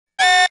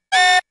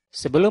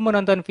Sebelum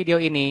menonton video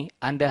ini,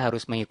 Anda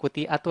harus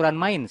mengikuti aturan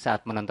main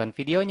saat menonton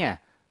videonya.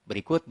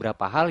 Berikut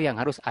beberapa hal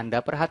yang harus Anda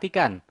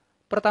perhatikan.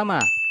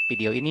 Pertama,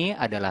 video ini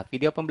adalah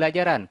video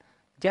pembelajaran,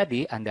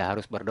 jadi Anda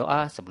harus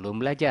berdoa sebelum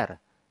belajar.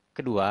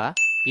 Kedua,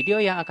 video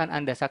yang akan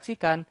Anda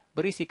saksikan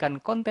berisikan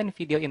konten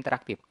video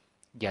interaktif.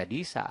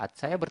 Jadi saat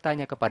saya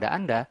bertanya kepada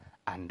Anda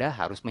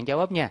harus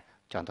menjawabnya.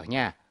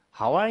 Contohnya,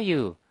 how are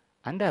you?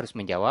 Anda harus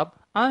menjawab,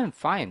 I'm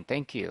fine,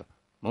 thank you.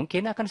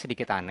 Mungkin akan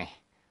sedikit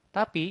aneh.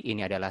 Tapi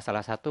ini adalah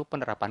salah satu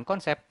penerapan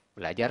konsep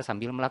belajar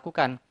sambil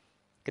melakukan.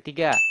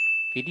 Ketiga,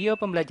 video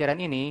pembelajaran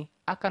ini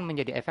akan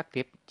menjadi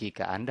efektif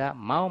jika Anda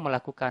mau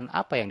melakukan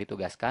apa yang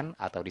ditugaskan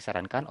atau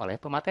disarankan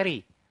oleh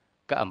pemateri.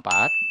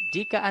 Keempat,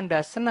 jika Anda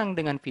senang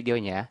dengan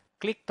videonya,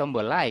 klik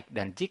tombol like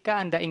dan jika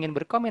Anda ingin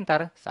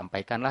berkomentar,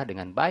 sampaikanlah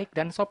dengan baik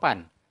dan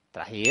sopan.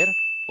 Terakhir,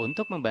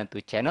 untuk membantu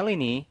channel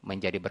ini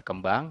menjadi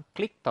berkembang,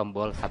 klik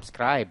tombol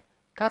subscribe.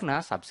 Karena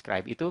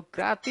subscribe itu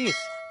gratis.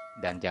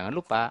 Dan jangan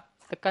lupa,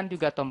 tekan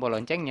juga tombol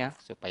loncengnya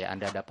supaya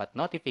Anda dapat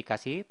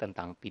notifikasi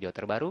tentang video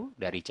terbaru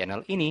dari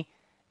channel ini.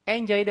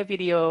 Enjoy the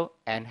video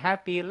and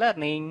happy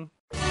learning!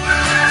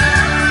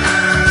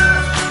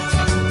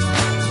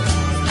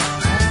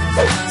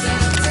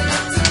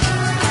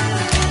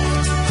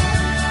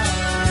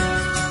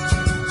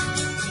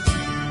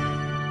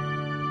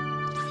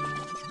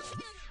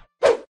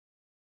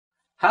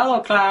 Hello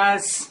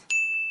class!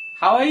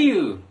 How are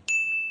you?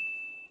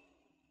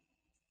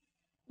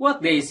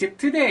 What day is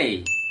it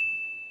today?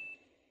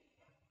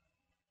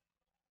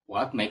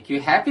 What makes you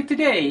happy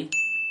today?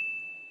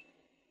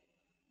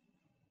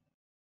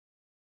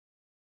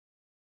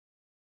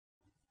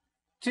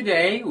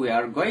 Today we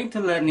are going to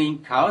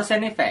learning cause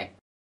and effect.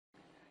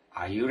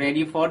 Are you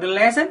ready for the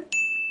lesson?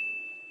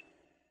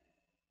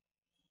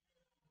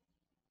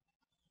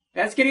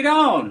 Let's get it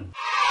on!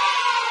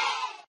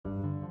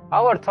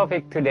 Our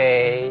topic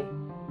today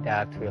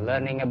that we're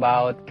learning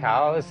about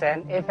cause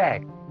and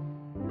effect.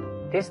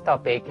 This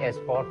topic is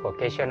for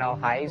vocational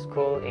high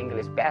school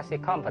English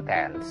basic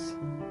competence.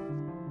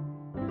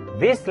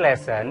 This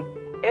lesson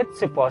is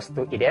supposed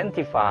to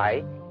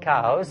identify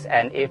cause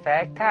and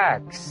effect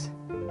tags,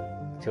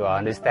 to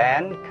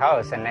understand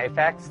cause and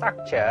effect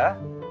structure,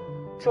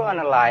 to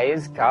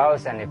analyze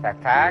cause and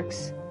effect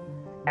tags,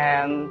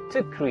 and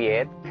to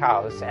create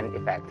cause and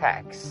effect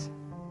tags.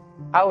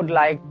 I would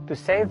like to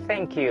say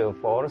thank you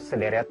for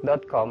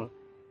sederet.com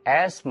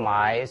as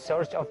my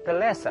source of the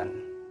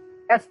lesson.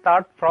 Let's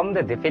start from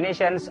the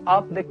definitions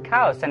of the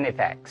cause and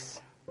effects.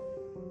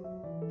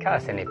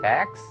 Cause and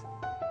effects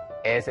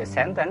is a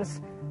sentence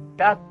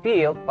that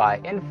built by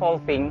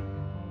involving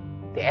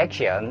the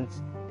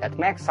actions that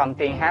make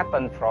something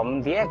happen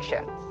from the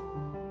actions.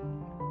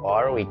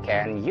 Or we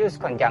can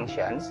use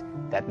conjunctions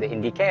that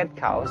indicate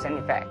cause and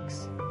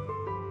effects.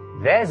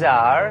 These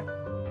are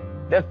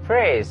the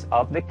phrase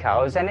of the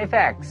cause and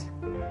effects,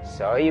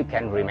 so you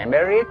can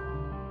remember it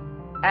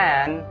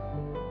and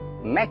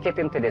make it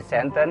into the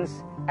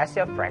sentence as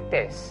your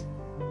practice.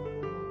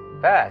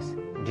 First,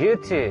 due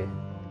to,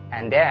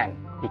 and then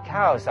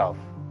because of,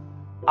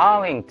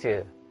 owing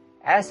to,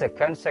 as a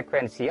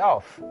consequence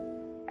of,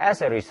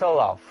 as a result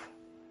of,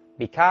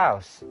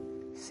 because,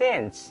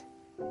 since,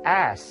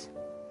 as,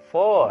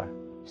 for,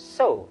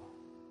 so.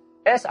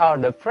 These are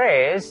the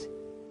phrase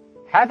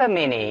have a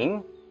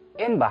meaning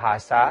in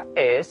Bahasa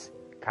is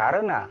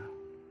karena.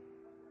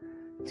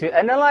 To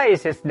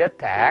analyze the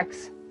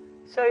text,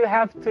 so you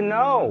have to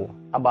know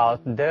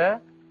about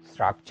the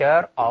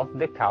structure of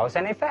the cause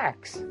and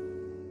effects.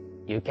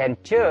 You can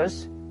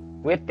choose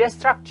with this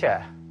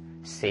structure,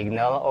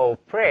 signal or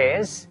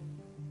phrase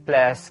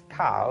plus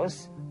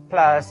cause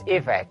plus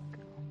effect,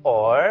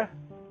 or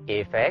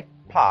effect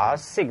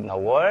plus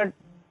signal word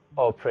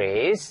or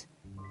phrase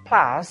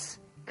plus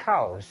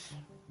cause.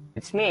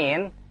 It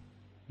means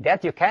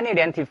that you can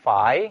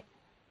identify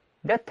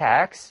the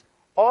text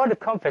or the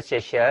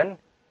conversation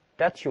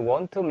that you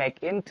want to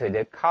make into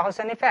the cause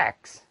and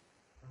effects.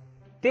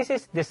 This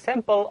is the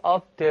sample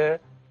of the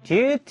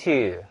due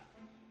to.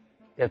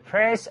 The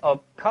phrase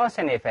of cause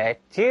and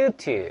effect due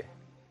to.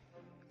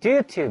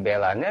 Due to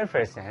Bella's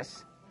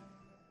nervousness,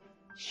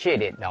 she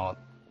did not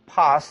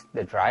pass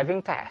the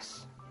driving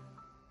test.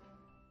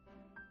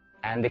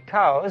 And the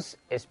cause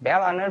is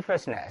Bella's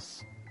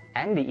nervousness,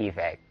 and the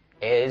effect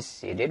is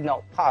she did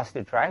not pass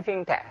the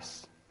driving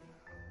test.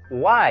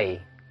 Why?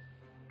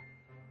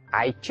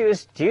 I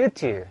choose due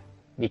to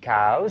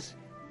because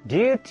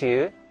due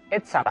to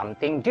it's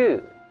something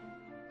due.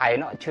 I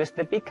not choose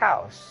the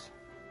because.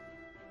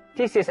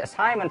 This is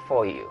assignment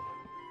for you.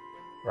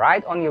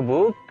 Write on your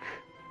book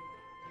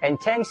and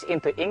change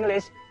into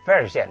English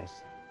versions.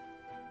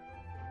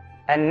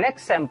 And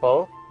next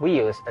sample, we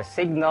use a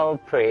signal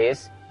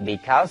phrase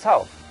because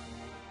of.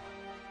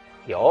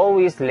 He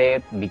always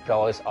late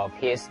because of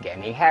his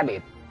gaming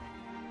habit.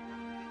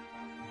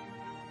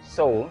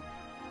 So,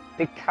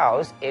 the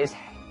cause is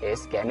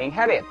his gaming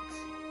habit,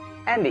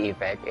 and the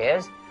effect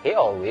is he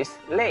always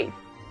late.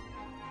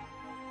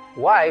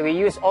 Why we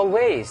use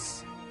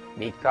always?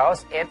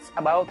 Because it's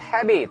about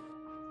habit.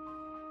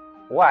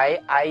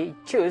 Why I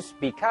choose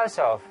because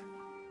of?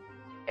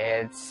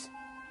 It's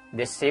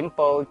the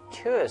simple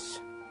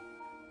choose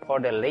for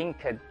the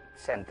linked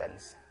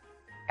sentence.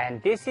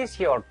 And this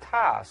is your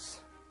task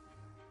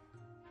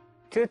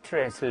to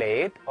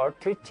translate or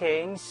to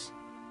change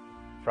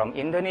from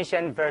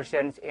Indonesian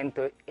versions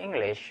into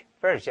English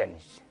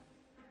versions.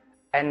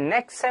 And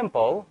next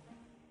sample,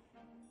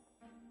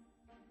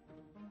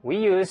 we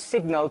use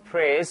signal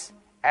phrase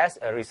as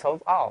a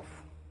result of.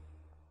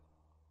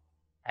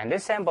 And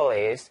this sample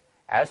is,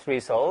 as a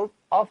result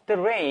of the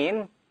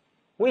rain,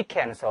 we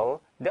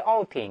cancel the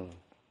outing.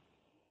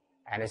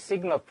 And the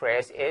signal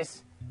phrase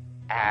is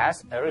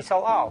as a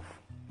result of.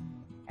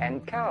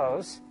 And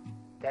cause,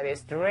 that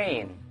is the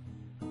rain.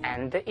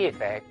 And the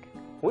effect,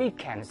 we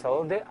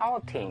cancel the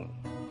outing.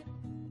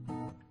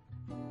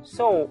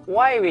 So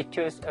why we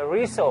choose a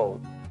result?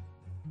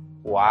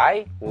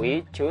 Why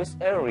we choose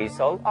a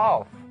result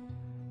of?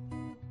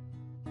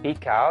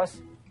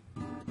 Because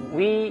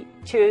we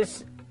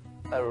choose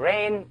a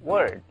rain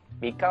word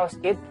because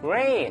it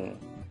rained.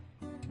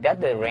 That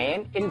the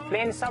rain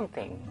influenced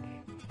something.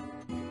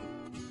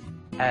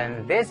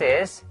 And this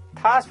is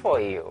task for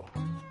you.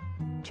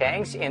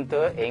 Change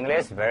into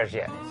English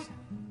versions.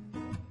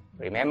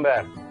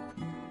 Remember,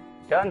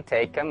 don't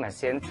take a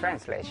machine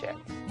translation.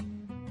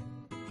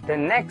 The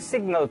next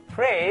signal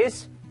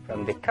phrase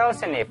from the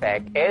cause and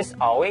effect is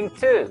owing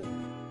to.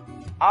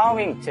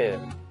 Owing to.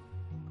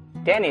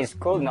 Dennis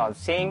could not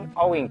sing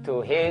owing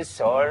to his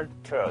sore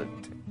throat.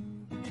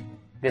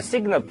 The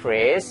signal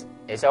phrase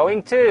is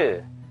owing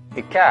to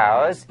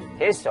because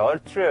his sore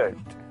throat.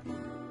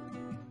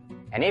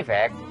 And in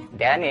fact,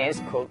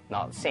 Dennis could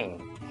not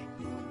sing.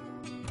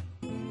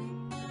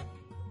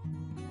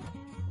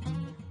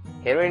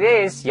 Here it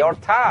is, your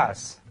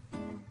task.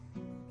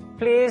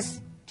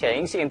 Please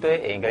change into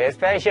English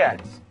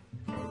versions.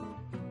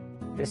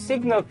 The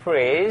signal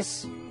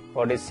phrase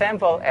for the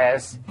sample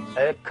as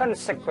a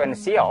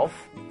consequence of.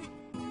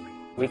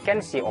 We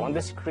can see on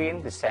the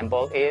screen the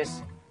sample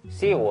is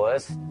she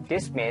was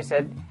dismissed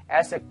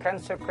as a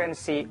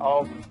consequence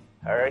of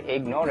her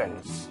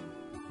ignorance.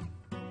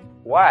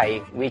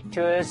 Why we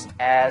choose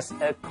as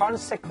a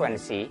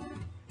consequence?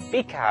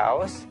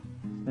 Because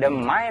the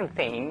main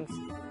thing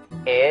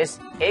is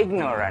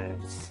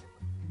ignorance.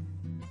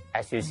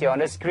 As you see on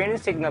the screen,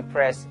 signal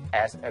phrase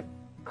as a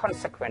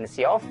consequence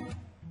of,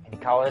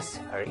 and cause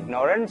her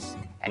ignorance,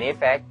 and in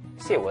fact,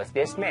 she was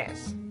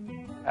dismissed.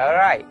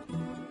 Alright,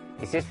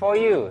 this is for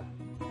you.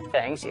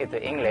 Change into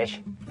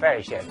English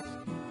version.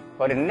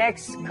 For the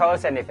next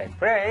cause and effect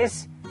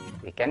phrase,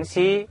 we can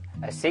see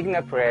a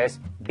signal phrase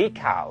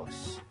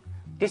because.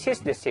 This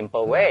is the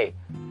simple way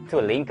to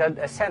link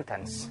a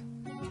sentence.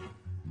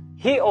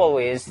 He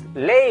always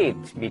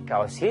late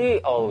because he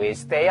always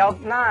stay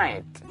out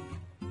night.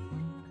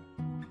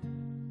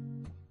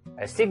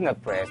 A signal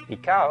phrase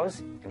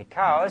because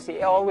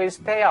he always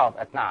stay out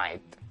at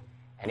night.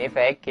 And in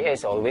fact, he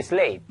is always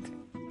late.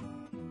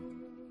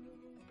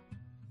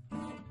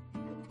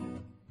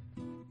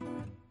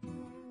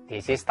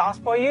 This is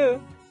task for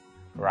you.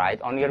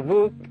 Write on your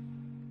book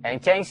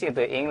and change it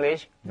to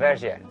English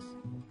versions.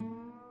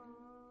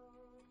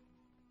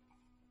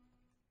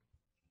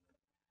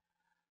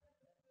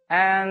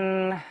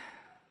 And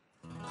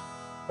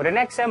for the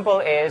next sample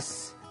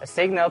is a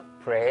signal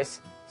phrase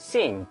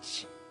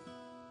since.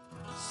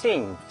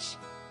 Since.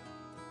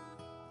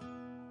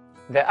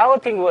 The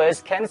outing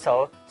was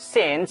cancelled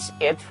since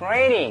it's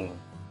raining.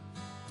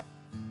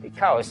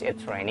 Because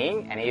it's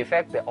raining, and in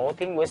fact the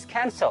outing was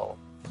cancelled.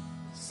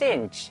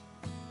 Since.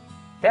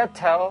 That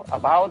tell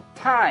about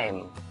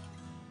time.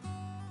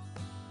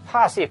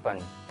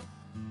 Participle.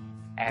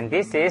 And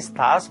this is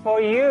task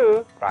for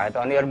you. Write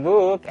on your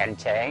book and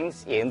change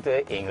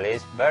into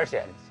English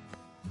versions.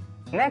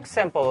 Next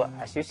sample,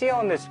 as you see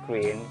on the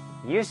screen,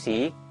 you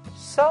see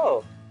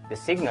so. The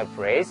signal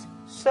phrase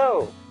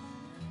so.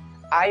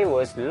 I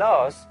was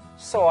lost,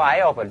 so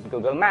I opened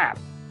Google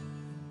Maps.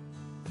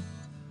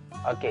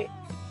 Okay,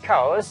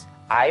 cause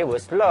I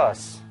was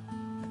lost.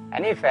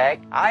 And in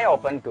fact, I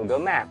opened Google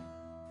Maps.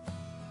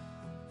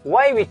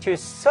 Why we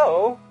choose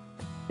so?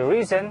 The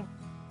reason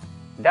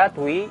that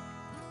we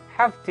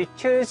have to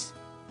choose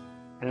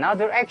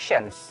another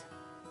actions.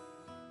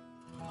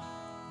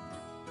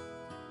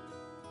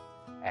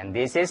 And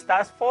this is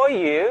task for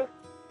you.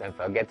 Don't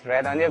forget to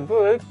write on your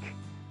book.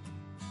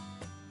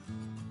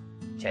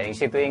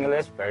 Change it to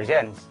English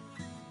versions.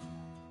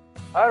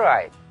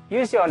 Alright,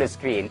 you see on the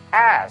screen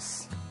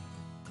as.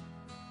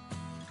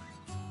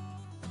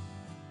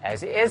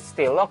 As it's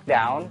still locked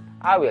down,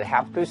 I will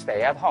have to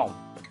stay at home.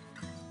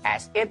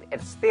 As it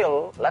is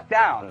still locked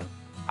down,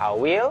 I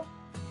will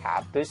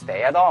have to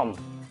stay at home.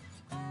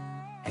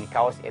 And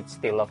because it's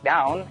still locked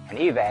down and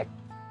evac,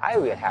 I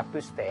will have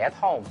to stay at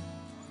home.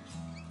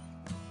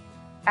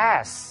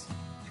 As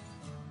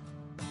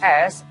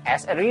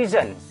a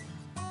reason.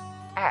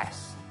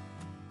 As.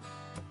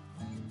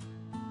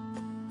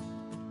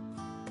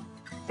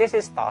 This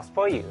is task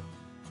for you.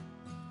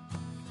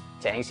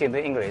 Change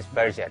into English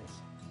versions.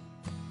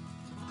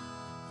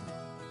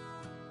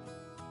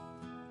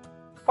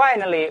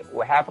 Finally,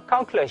 we have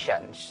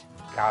conclusions.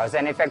 Cause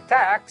and effect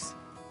text,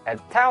 it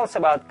tells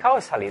about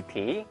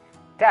causality,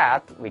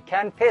 that we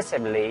can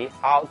peaceably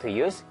how to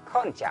use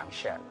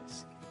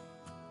conjunctions.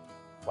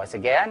 Once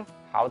again,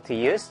 how to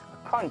use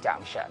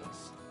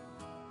conjunctions.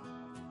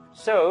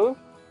 So,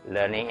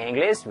 learning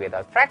English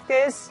without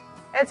practice,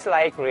 it's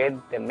like read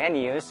the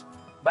menus,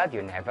 but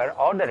you never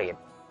order it.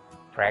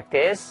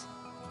 Practice,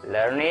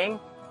 learning,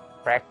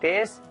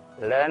 practice,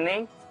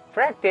 learning,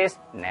 practice,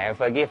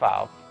 never give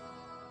up.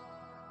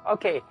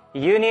 Okay,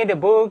 you need a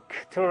book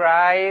to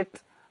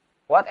write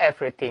what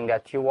everything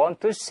that you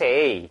want to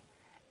say,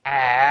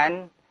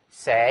 and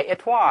say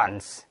it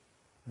once,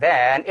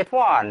 then it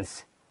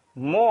once,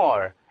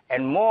 more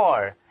and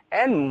more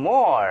and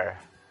more.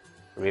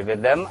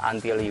 Repeat them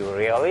until you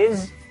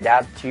realize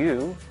that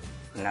you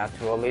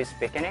naturally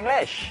speak in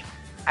English.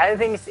 I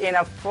think it's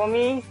enough for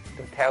me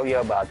to tell you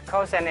about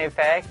cause and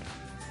effect.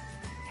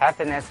 Have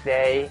a nice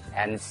day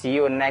and see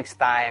you next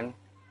time.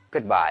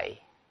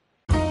 Goodbye.